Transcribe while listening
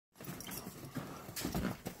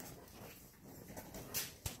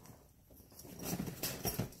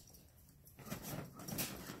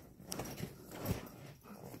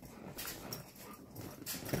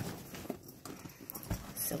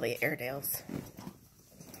silly Airedales.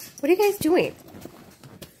 What are you guys doing?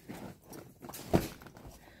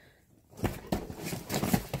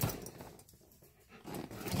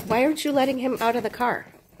 Why aren't you letting him out of the car?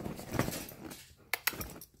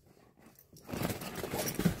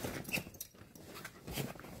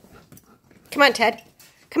 Come on, Ted.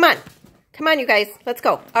 Come on. Come on, you guys. Let's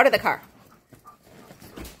go. Out of the car.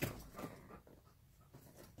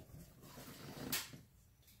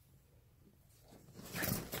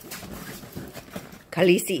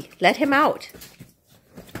 Khaleesi, let him out.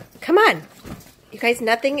 Come on. You guys,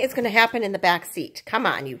 nothing is going to happen in the back seat. Come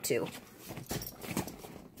on, you two.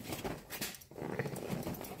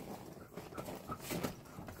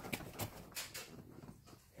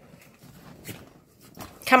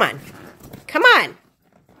 Come on. Come on.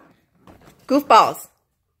 Goofballs.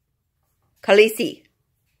 Khaleesi.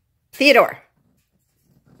 Theodore.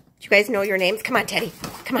 Do you guys know your names? Come on, Teddy.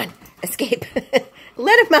 Come on. Escape.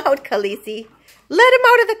 Let him out, Khaleesi. Let him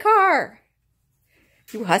out of the car.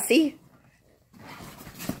 You hussy.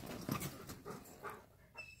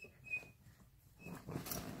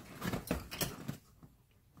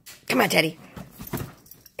 Come on, Teddy.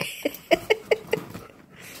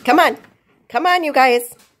 Come on. Come on, you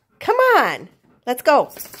guys. Come on. Let's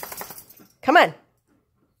go. Come on.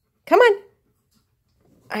 Come on.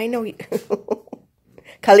 I know you.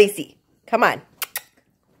 Khaleesi, come on.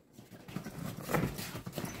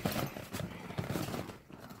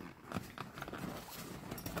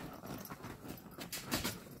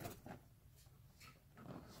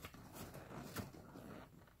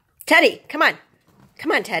 Teddy, come on.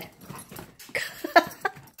 Come on, Ted.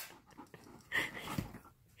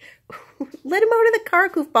 Let him out of the car,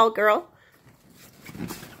 goofball girl.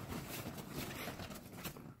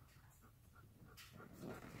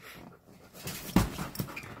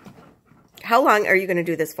 How long are you going to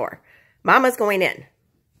do this for? Mama's going in.